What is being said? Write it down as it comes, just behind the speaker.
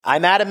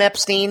I'm Adam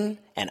Epstein,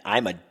 and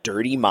I'm a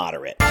dirty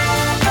moderate.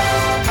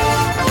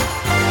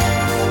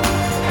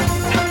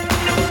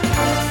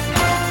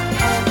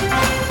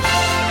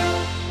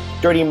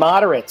 Dirty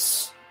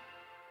moderates.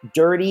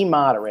 Dirty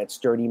moderates.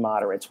 Dirty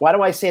moderates. Why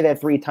do I say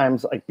that 3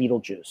 times like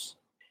Beetlejuice?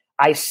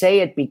 I say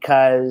it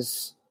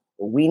because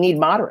we need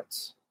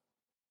moderates.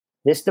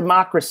 This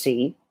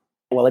democracy,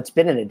 well, it's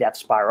been in a death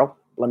spiral,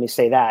 let me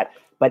say that,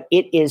 but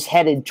it is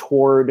headed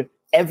toward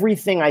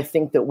everything I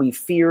think that we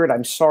feared.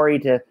 I'm sorry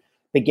to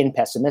begin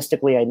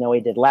pessimistically. I know I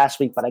did last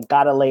week, but I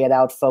got to lay it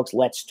out, folks.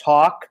 Let's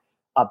talk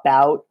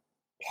about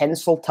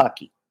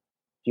Pennsyltucky.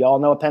 Do you all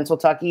know what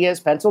Pennsyltucky is?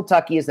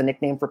 Pennsyltucky is the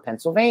nickname for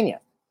Pennsylvania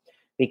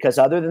because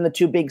other than the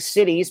 2 big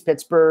cities,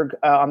 Pittsburgh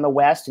on the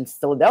west and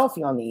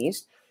Philadelphia on the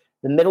east,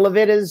 the middle of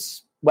it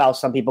is, well,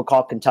 some people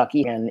call it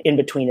Kentucky, and in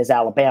between is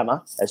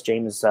Alabama, as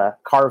James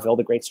Carville,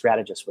 the great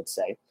strategist, would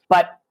say.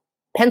 But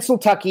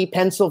Pennsyltucky,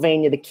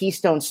 Pennsylvania, the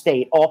Keystone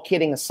State, all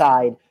kidding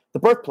aside, the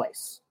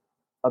birthplace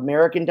of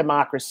American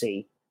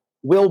democracy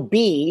will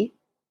be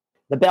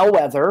the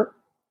bellwether,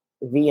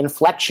 the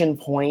inflection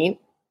point,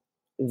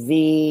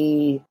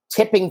 the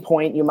tipping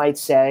point, you might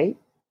say,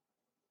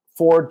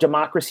 for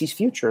democracy's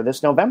future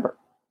this November.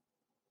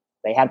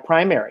 They had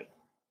primary.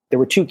 There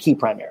were 2 key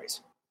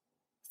primaries.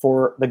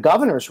 For the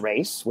governor's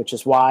race, which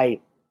is why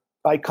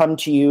I come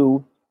to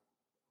you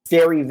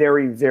very,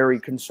 very, very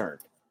concerned.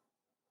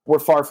 We're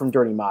far from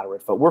dirty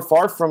moderate, but we're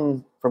far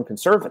from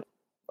conservative.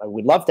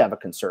 We'd love to have a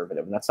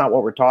conservative, and that's not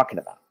what we're talking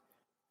about.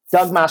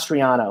 Doug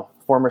Mastriano,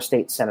 former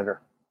state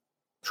senator,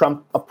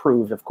 Trump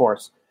approved, of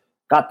course,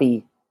 got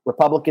the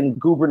Republican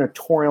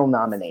gubernatorial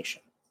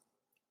nomination.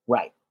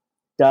 Right.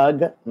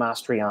 Doug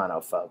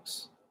Mastriano,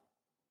 folks.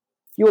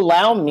 If you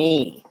allow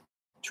me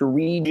to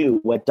read you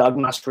what Doug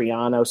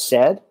Mastriano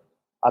said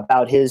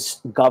about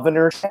his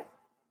governorship,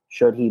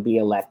 should he be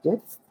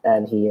elected,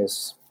 and he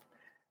is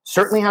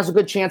certainly has a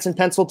good chance in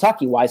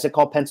Pennsyltucky. Why is it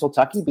called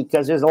Pennsyltucky?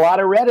 Because there's a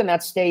lot of red in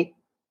that state.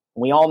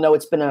 We all know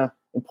it's been an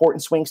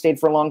important swing state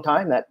for a long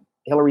time, that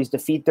Hillary's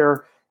defeat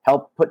there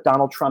helped put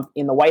Donald Trump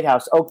in the White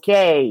House.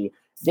 Okay,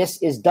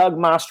 this is Doug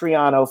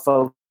Mastriano,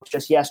 folks,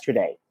 just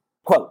yesterday.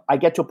 Quote, I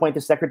get to appoint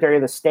the Secretary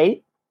of the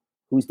State,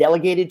 who's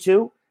delegated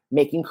to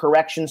making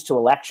corrections to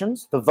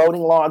elections, the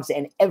voting logs,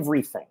 and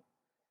everything.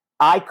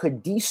 I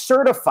could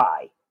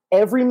decertify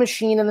every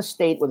machine in the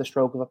state with a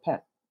stroke of a pen.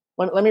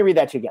 Let me read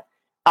that to you again.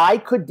 I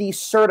could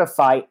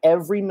decertify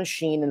every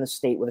machine in the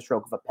state with a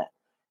stroke of a pen.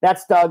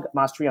 That's Doug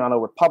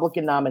Mastriano,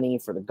 Republican nominee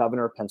for the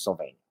governor of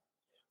Pennsylvania.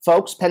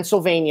 Folks,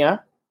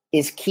 Pennsylvania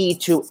is key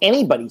to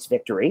anybody's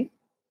victory.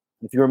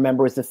 If you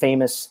remember, it was the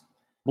famous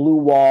blue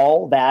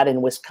wall, that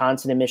in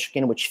Wisconsin and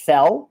Michigan, which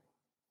fell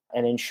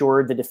and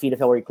ensured the defeat of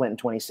Hillary Clinton in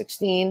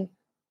 2016.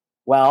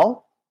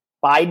 Well,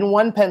 Biden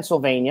won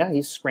Pennsylvania.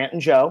 He's Scranton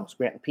Joe,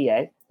 Scranton,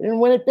 PA. He didn't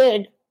win it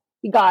big.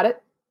 He got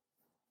it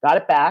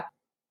back.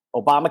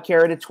 Obama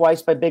carried it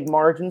twice by big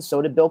margins.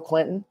 So did Bill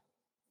Clinton.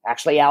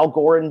 Actually, Al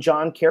Gore and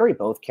John Kerry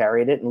both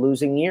carried it in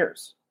losing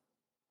years.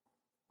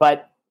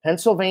 But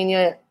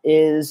Pennsylvania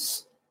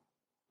is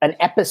an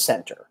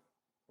epicenter,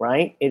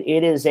 right?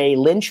 It is a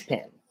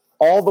linchpin,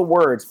 all the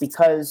words,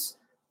 because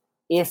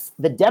if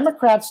the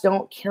Democrats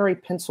don't carry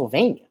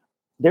Pennsylvania,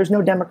 there's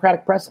no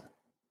Democratic president.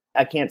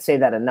 I can't say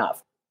that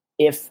enough.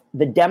 If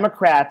the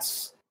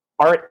Democrats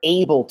aren't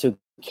able to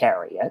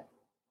carry it,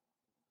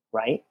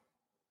 right,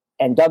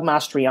 and Doug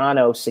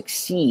Mastriano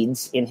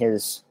succeeds in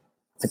his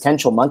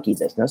potential monkey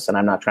business, and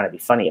I'm not trying to be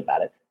funny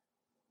about it,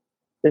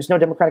 there's no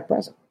Democratic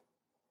president.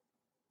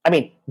 I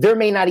mean, there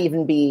may not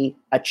even be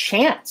a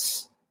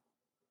chance,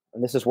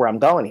 and this is where I'm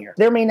going here,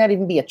 there may not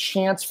even be a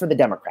chance for the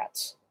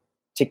Democrats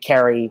to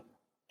carry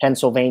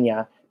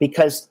Pennsylvania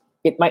because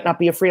it might not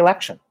be a free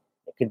election.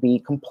 It could be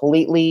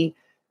completely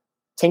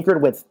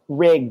tinkered with,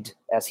 rigged.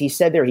 As he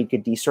said there, he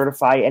could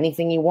decertify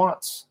anything he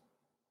wants.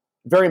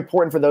 Very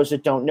important for those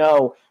that don't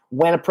know,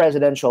 when a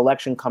presidential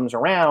election comes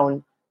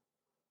around,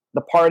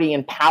 the party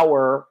in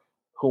power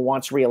who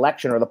wants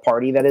re-election, or the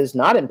party that is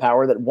not in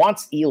power that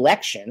wants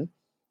election,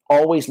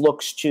 always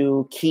looks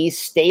to key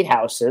state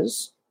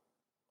houses,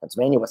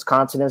 Pennsylvania,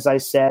 Wisconsin, as I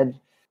said,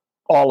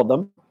 all of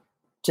them,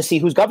 to see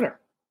who's governor.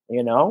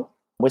 You know,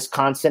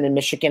 Wisconsin and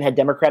Michigan had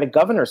Democratic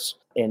governors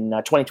in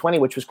 2020,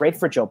 which was great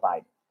for Joe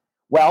Biden.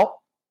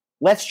 Well,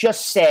 let's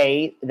just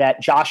say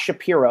that Josh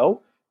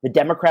Shapiro, the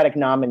Democratic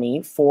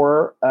nominee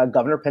for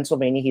governor of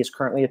Pennsylvania, he is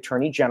currently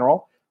attorney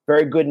general,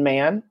 very good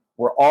man.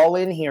 We're all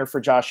in here for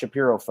Josh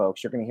Shapiro,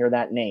 folks. You're going to hear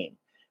that name.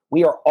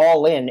 We are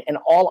all in, and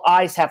all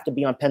eyes have to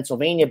be on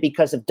Pennsylvania,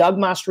 because if Doug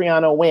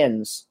Mastriano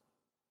wins,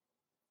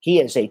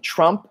 he is a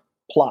Trump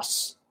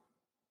plus,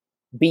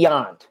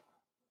 beyond.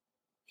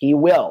 He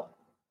will,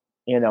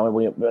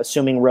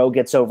 assuming Roe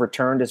gets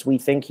overturned, as we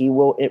think he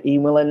will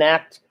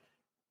enact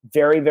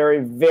very, very,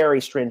 very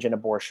stringent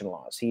abortion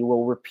laws. He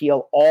will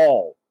repeal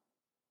all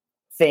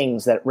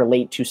things that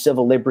relate to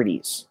civil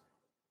liberties,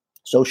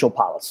 social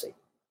policy.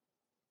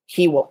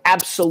 He will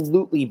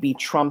absolutely be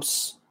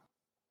Trump's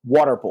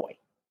water boy,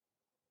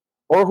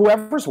 or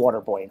whoever's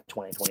water boy in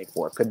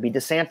 2024. Could be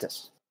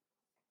DeSantis.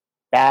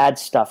 Bad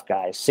stuff,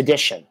 guys.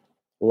 Sedition.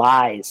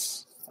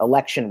 lies,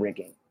 election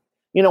rigging.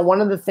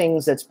 One of the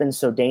things that's been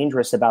so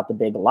dangerous about the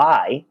big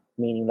lie,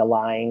 meaning the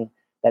lying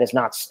that is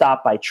not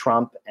stopped by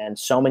Trump and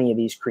so many of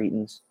these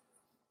cretins,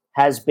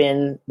 has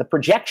been the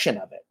projection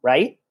of it,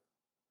 right?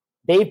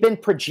 They've been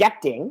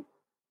projecting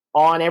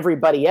on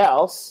everybody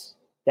else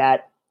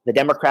that the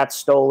Democrats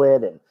stole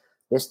it and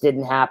this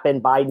didn't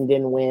happen, Biden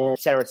didn't win, et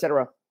cetera, et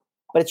cetera.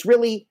 But it's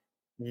really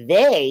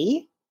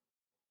they,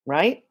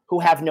 right, who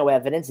have no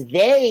evidence.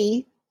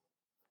 They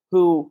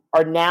who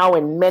are now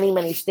in many,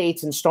 many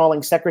states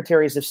installing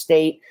secretaries of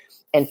state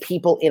and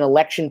people in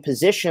election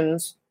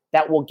positions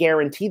that will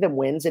guarantee them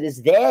wins. It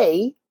is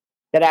they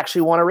that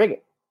actually want to rig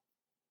it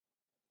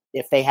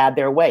if they had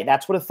their way.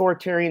 That's what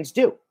authoritarians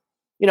do.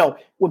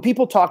 When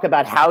people talk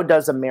about how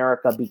does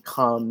America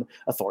become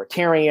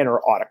authoritarian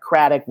or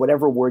autocratic,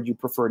 whatever word you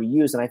prefer to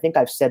use, and I think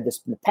I've said this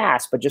in the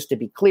past, but just to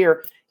be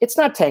clear, it's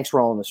not tanks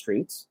rolling the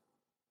streets.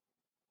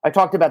 I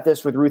talked about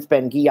this with Ruth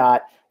Ben-Ghiat,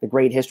 the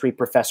great history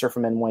professor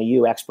from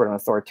NYU, expert on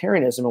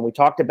authoritarianism, and we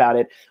talked about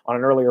it on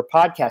an earlier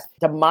podcast.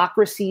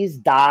 Democracies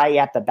die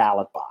at the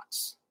ballot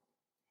box.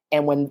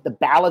 And when the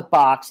ballot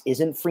box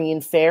isn't free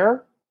and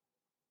fair,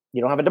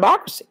 you don't have a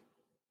democracy.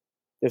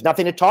 There's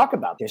nothing to talk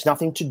about. There's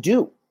nothing to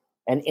do.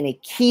 And in a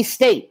key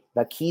state,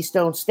 the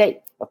keystone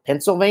state of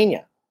Pennsylvania,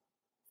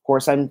 of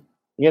course, I'm,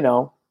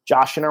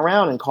 joshing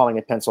around and calling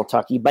it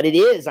Pennsyltucky, but it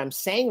is. I'm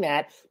saying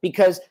that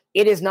because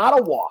it is not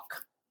a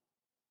walk.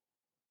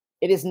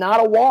 It is not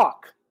a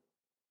walk.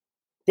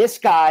 This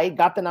guy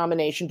got the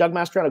nomination, Doug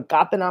Mastriano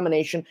got the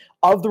nomination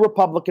of the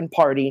Republican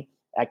Party.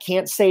 I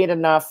can't say it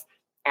enough.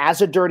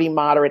 As a dirty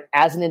moderate,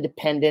 as an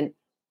independent,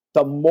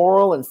 the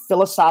moral and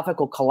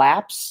philosophical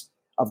collapse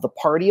of the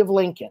party of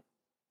Lincoln,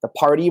 the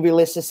party of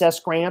Ulysses S.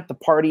 Grant, the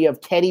party of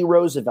Teddy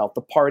Roosevelt,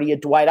 the party of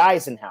Dwight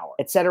Eisenhower,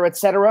 et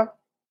cetera,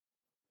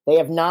 they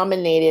have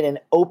nominated an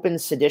open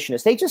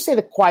seditionist. They just say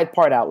the quiet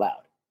part out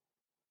loud.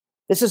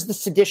 This is the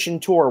sedition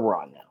tour we're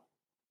on now.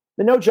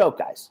 But no joke,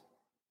 guys.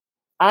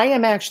 I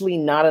am actually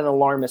not an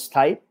alarmist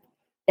type.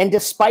 And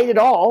despite it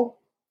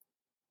all,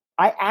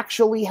 I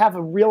actually have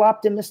a real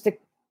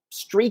optimistic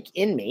streak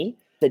in me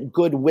that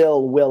good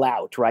will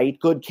out, right?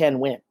 Good can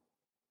win.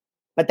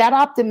 But that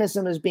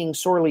optimism is being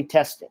sorely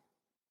tested.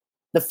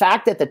 The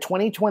fact that the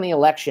 2020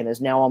 election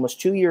is now almost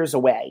 2 years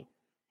away,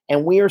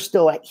 and we are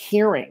still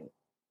hearing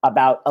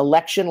about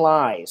election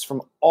lies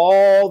from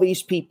all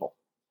these people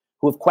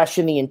who have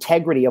questioned the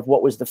integrity of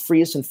what was the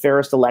freest and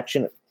fairest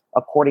election,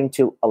 according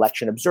to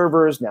election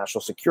observers,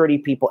 national security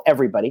people,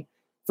 everybody.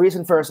 Freest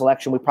and fairest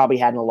election we probably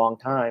had in a long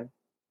time.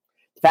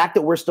 The fact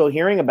that we're still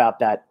hearing about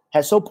that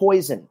has so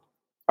poisoned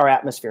our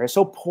atmosphere, has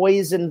so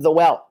poisoned the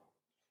well,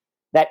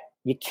 that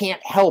you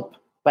can't help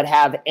but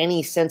have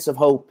any sense of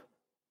hope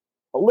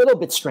a little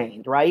bit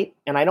strained, right?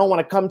 And I don't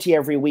want to come to you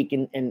every week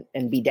and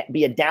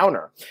be a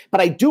downer, but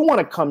I do want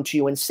to come to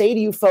you and say to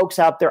you folks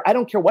out there, I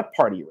don't care what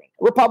party you're in.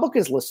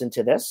 Republicans listen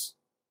to this,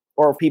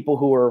 or people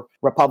who are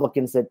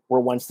Republicans that were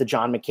once the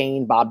John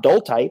McCain, Bob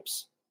Dole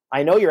types.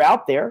 I know you're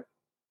out there.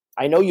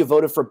 I know you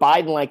voted for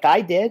Biden like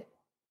I did.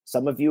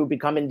 Some of you have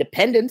become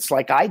independents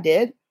like I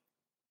did.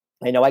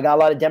 I know I got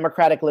a lot of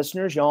Democratic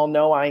listeners. You all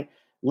know I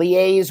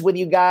liaise with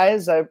you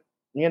guys. I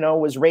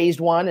was raised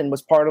one and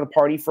was part of the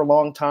party for a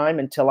long time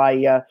until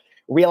I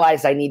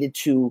realized I needed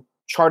to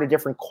chart a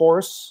different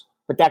course.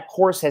 But that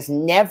course has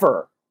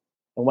never,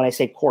 and when I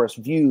say course,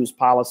 views,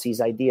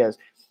 policies, ideas,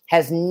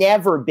 has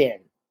never been,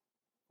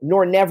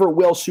 nor never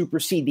will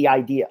supersede the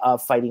idea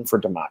of fighting for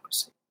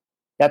democracy.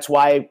 That's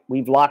why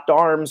we've locked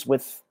arms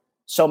with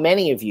so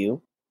many of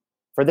you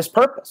for this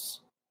purpose.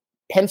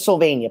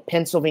 Pennsylvania,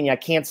 I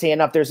can't say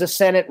enough. There's a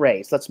Senate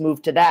race. Let's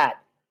move to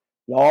that.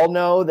 You all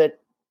know that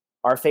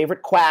our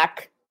favorite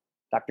quack,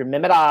 Dr.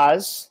 Mehmet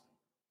Oz,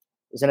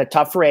 is in a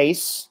tough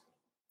race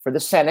for the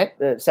Senate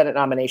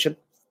nomination.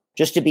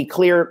 Just to be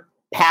clear,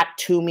 Pat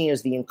Toomey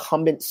is the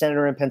incumbent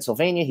senator in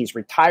Pennsylvania. He's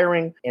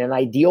retiring. In an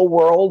ideal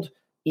world,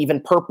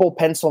 even purple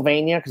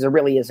Pennsylvania, because it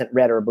really isn't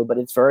red or blue, but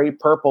it's very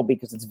purple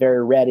because it's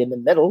very red in the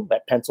middle,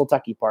 that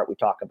Pennsyltucky part we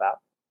talk about.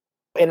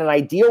 In an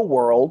ideal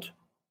world,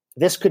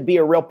 this could be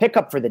a real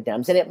pickup for the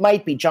Dems, and it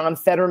might be. John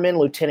Fetterman,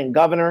 lieutenant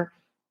governor,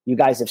 you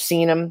guys have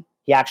seen him.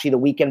 He actually, the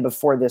weekend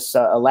before this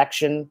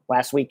election,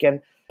 last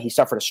weekend, he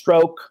suffered a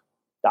stroke.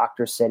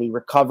 Doctors said he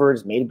recovered,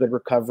 has made a good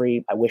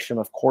recovery. I wish him,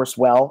 of course,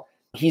 well.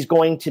 He's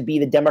going to be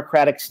the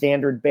Democratic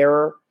standard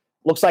bearer.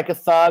 Looks like a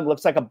thug,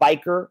 looks like a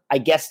biker. I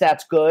guess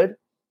that's good.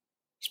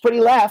 He's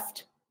pretty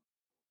left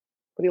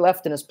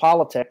in his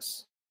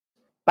politics.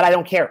 But I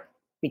don't care,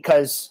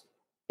 because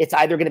it's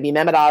either going to be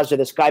Mehmet Oz or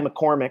this guy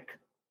McCormick,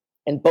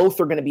 and both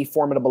are going to be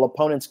formidable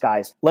opponents,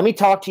 guys. Let me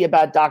talk to you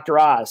about Dr.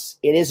 Oz.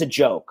 It is a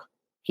joke.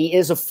 He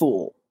is a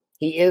fool.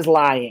 He is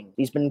lying.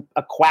 He's been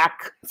a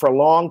quack for a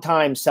long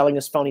time selling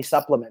us phony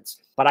supplements.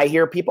 But I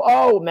hear people,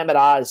 Mehmet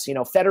Oz,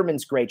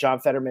 Fetterman's great. John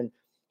Fetterman,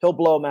 he'll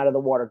blow him out of the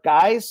water.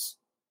 Guys,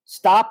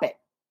 stop it.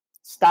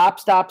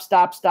 Stop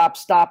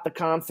the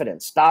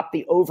confidence. Stop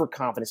the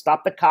overconfidence.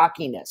 Stop the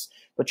cockiness.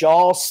 What you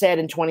all said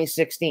in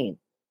 2016.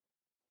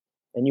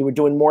 And you were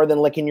doing more than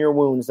licking your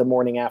wounds the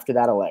morning after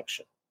that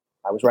election.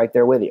 I was right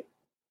there with you.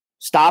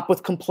 Stop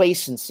with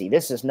complacency.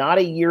 This is not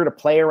a year to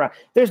play around.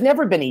 There's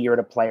never been a year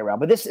to play around,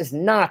 but this is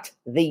not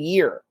the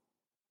year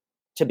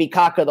to be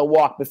cock of the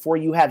walk before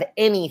you have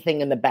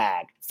anything in the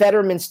bag.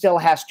 Fetterman still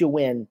has to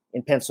win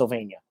in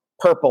Pennsylvania.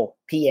 Purple,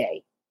 PA.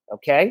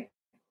 Okay?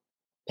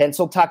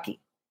 Pennsyltucky.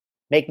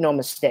 Make no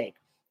mistake.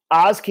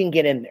 Oz can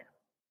get in there.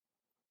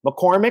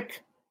 McCormick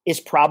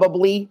is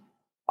probably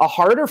a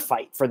harder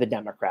fight for the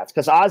Democrats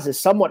because Oz is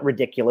somewhat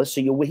ridiculous,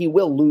 so he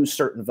will lose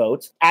certain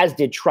votes, as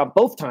did Trump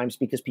both times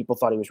because people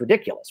thought he was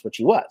ridiculous, which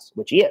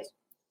he is.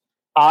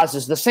 Oz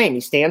is the same. He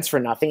stands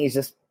for nothing. He's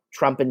this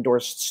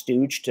Trump-endorsed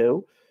stooge,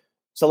 too.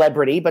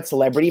 Celebrity, but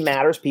celebrity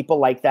matters. People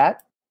like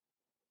that.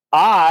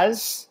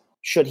 Oz,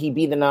 should he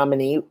be the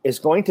nominee, is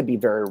going to be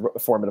very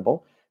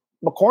formidable.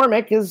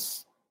 McCormick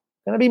is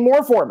going to be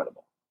more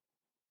formidable.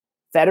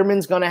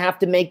 Fetterman's going to have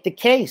to make the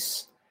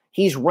case.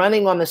 He's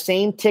running on the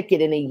same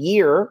ticket in a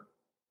year,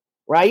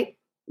 right,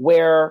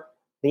 where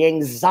the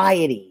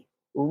anxiety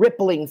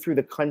rippling through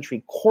the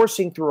country,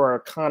 coursing through our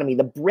economy,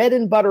 the bread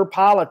and butter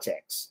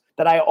politics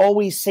that I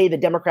always say the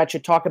Democrats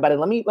should talk about.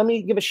 And let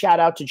me give a shout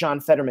out to John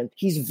Fetterman.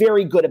 He's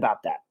very good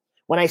about that.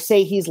 When I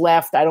say he's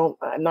left, I'm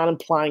not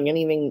implying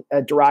anything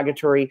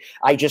derogatory.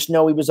 I just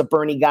know he was a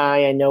Bernie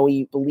guy. I know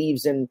he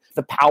believes in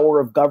the power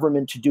of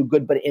government to do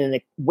good, but in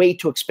a way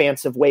too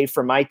expansive way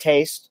for my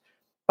taste.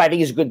 But I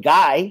think he's a good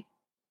guy.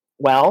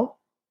 Well,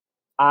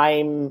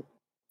 I'm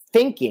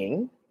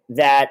thinking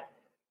that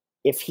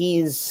if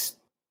he's,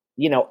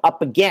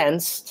 up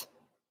against,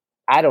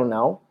 I don't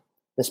know,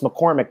 this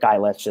McCormick guy,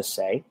 let's just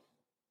say,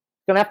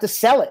 going to have to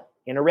sell it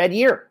in a red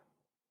year.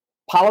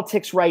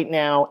 Politics right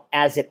now,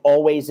 as it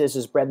always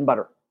is bread and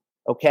butter.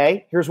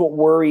 Okay? Here's what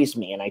worries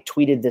me, and I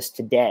tweeted this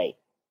today.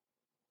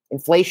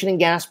 Inflation and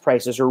gas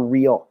prices are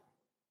real.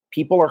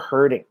 People are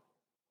hurting.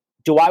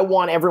 Do I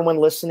want everyone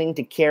listening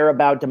to care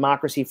about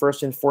democracy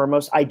first and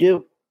foremost? I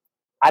do.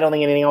 I don't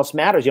think anything else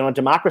matters.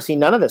 Democracy,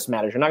 none of this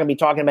matters. You're not going to be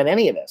talking about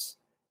any of this.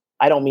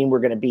 I don't mean we're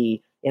going to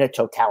be in a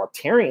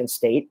totalitarian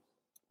state,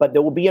 but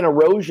there will be an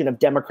erosion of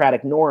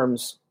democratic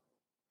norms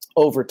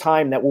over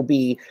time that will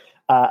be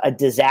a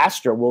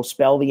disaster, will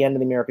spell the end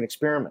of the American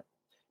experiment.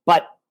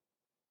 But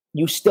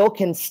you still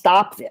can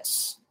stop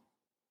this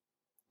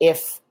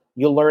if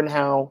you learn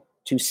how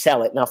to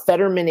sell it. Now,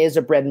 Fetterman is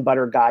a bread and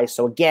butter guy,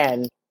 so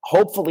again,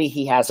 hopefully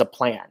he has a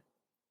plan.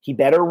 He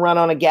better run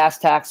on a gas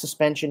tax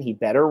suspension. He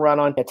better run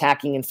on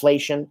attacking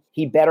inflation.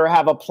 He better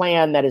have a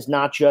plan that is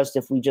not just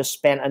if we just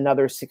spent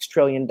another $6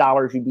 trillion,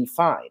 you'd be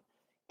fine.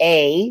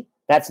 A,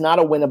 that's not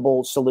a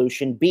winnable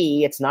solution.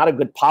 B, it's not a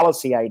good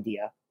policy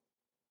idea.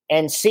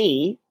 And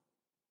C,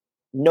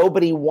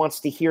 nobody wants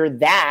to hear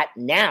that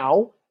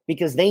now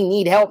because they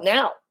need help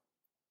now.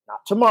 Not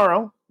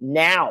tomorrow,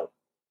 now.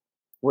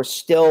 We're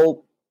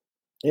still,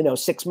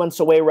 6 months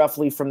away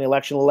roughly from the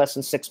election, less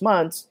than 6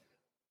 months.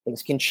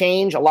 Things can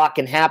change. A lot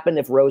can happen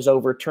if Roe's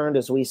overturned,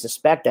 as we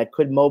suspect. That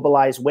could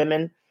mobilize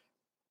women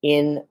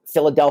in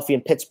Philadelphia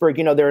and Pittsburgh.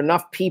 There are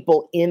enough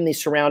people in the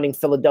surrounding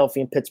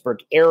Philadelphia and Pittsburgh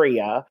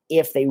area.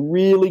 If they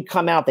really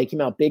come out, they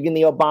came out big in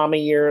the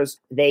Obama years.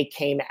 They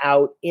came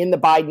out in the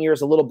Biden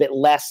years a little bit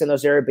less in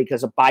those areas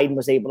because Biden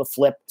was able to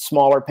flip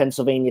smaller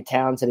Pennsylvania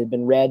towns that had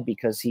been red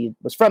because he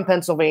was from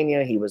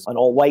Pennsylvania. He was an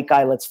old white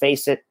guy, let's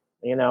face it.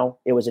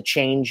 It was a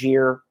change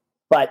year.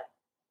 But,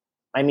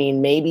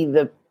 maybe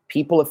the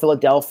people of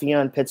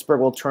Philadelphia and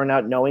Pittsburgh will turn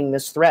out knowing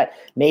this threat.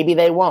 Maybe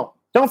they won't.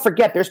 Don't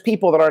forget, there's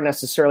people that aren't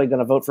necessarily going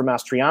to vote for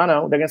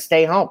Mastriano. They're going to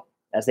stay home,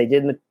 as they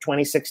did in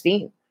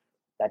 2016.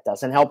 That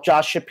doesn't help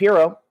Josh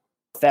Shapiro,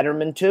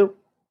 Fetterman too.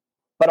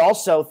 But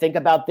also think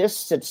about this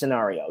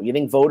scenario. You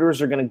think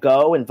voters are going to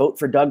go and vote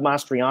for Doug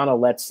Mastriano,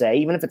 let's say,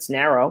 even if it's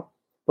narrow,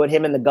 put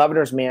him in the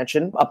governor's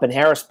mansion up in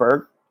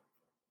Harrisburg,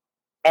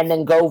 and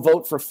then go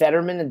vote for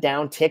Fetterman and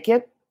down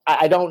ticket?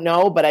 I don't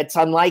know, but it's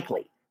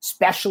unlikely,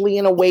 especially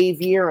in a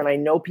wave year. And I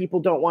know people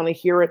don't want to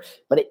hear it,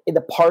 but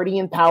the party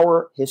in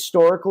power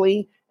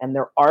historically, and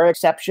there are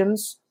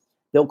exceptions,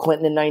 Bill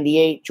Clinton in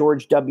 98,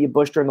 George W.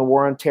 Bush during the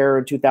War on Terror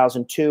in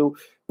 2002.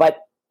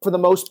 But for the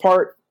most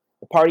part,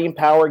 the party in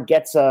power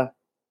gets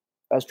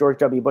as George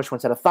W. Bush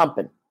once said, a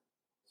thumping.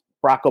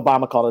 Barack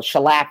Obama called it a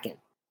shellacking.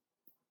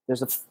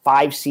 There's a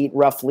 5-seat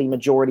roughly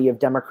majority of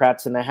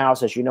Democrats in the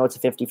House. As you know, it's a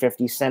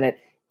 50-50 Senate.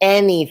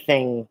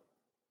 Anything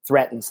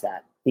threatens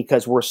that,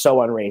 because we're so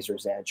on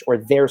razor's edge, or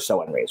they're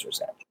so on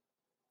razor's edge.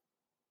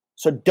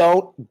 So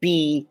don't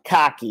be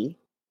cocky.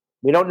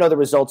 We don't know the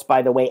results,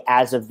 by the way,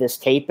 as of this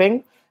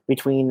taping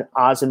between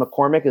Oz and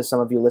McCormick. As some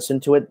of you listen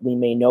to it, we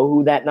may know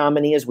who that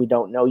nominee is. We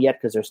don't know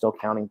yet because they're still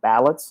counting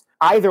ballots.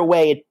 Either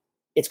way,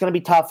 it's going to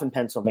be tough in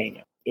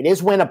Pennsylvania. It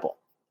is winnable,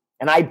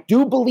 and I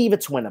do believe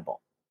it's winnable.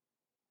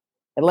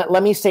 And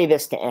let me say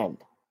this to end.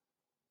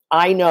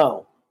 I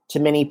know to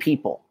many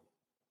people,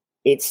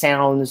 it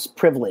sounds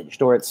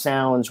privileged, or it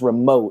sounds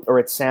remote, or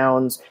it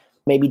sounds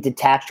maybe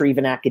detached or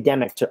even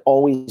academic to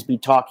always be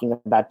talking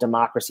about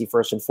democracy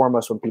first and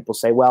foremost when people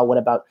say, well, what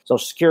about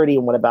Social Security,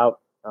 and what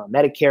about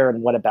Medicare,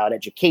 and what about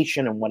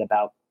education, and what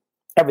about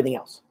everything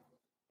else?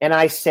 And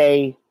I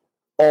say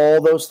all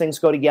those things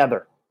go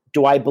together.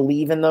 Do I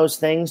believe in those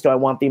things? Do I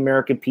want the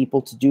American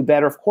people to do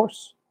better? Of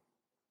course.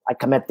 I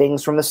come at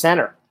things from the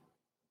center.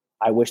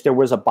 I wish there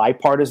was a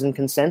bipartisan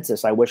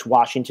consensus. I wish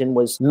Washington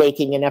was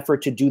making an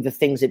effort to do the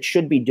things it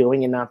should be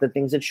doing and not the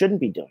things it shouldn't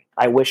be doing.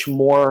 I wish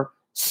more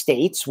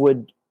states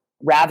would,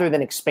 rather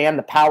than expand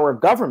the power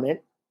of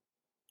government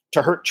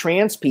to hurt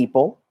trans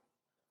people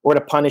or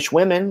to punish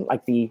women,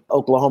 like the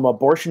Oklahoma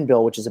abortion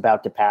bill, which is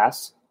about to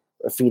pass.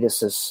 A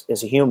fetus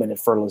is a human at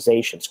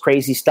fertilization. It's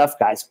crazy stuff,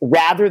 guys.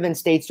 Rather than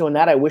states doing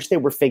that, I wish they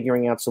were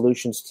figuring out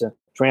solutions to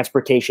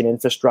transportation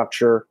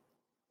infrastructure,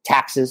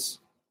 taxes,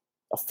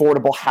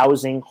 affordable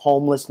housing,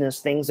 homelessness,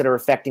 things that are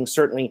affecting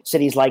certainly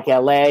cities like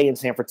LA and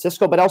San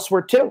Francisco, but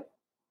elsewhere too.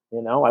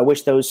 I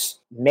wish those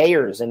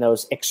mayors in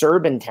those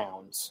exurban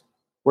towns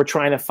were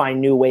trying to find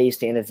new ways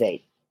to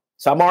innovate.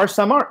 Some are,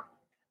 some aren't.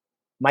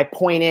 My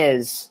point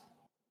is,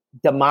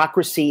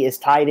 democracy is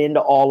tied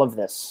into all of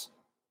this.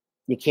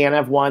 You can't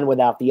have one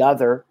without the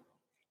other,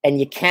 and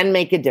you can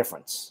make a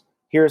difference.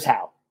 Here's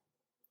how.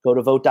 Go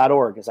to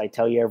vote.org, as I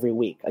tell you every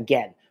week.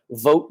 Again,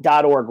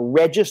 vote.org.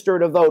 Register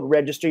to vote.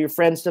 Register your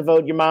friends to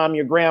vote, your mom,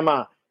 your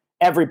grandma,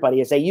 everybody.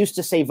 As they used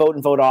to say, vote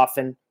and vote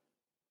often.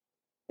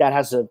 That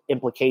has an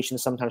implication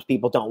sometimes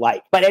people don't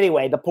like. But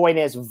anyway, the point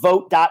is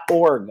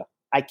vote.org.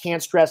 I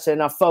can't stress it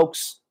enough,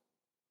 folks.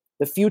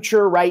 The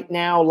future right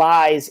now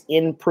lies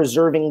in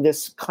preserving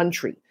this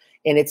country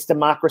and its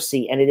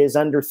democracy, and it is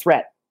under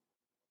threat.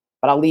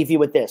 But I'll leave you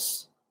with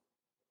this.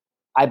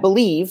 I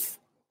believe,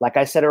 like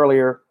I said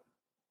earlier,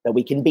 that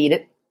we can beat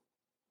it.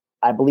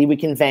 I believe we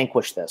can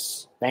vanquish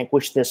this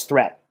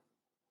threat.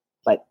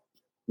 But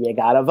you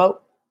got to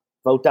vote.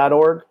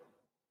 Vote.org.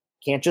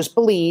 Can't just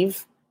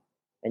believe,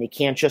 and you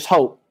can't just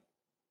hope.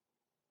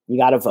 You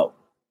got to vote.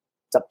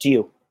 It's up to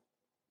you,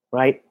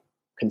 right?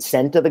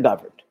 Consent of the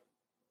governed.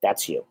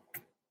 That's you.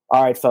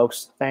 All right,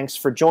 folks. Thanks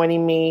for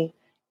joining me.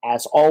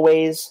 As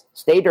always,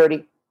 stay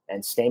dirty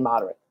and stay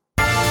moderate.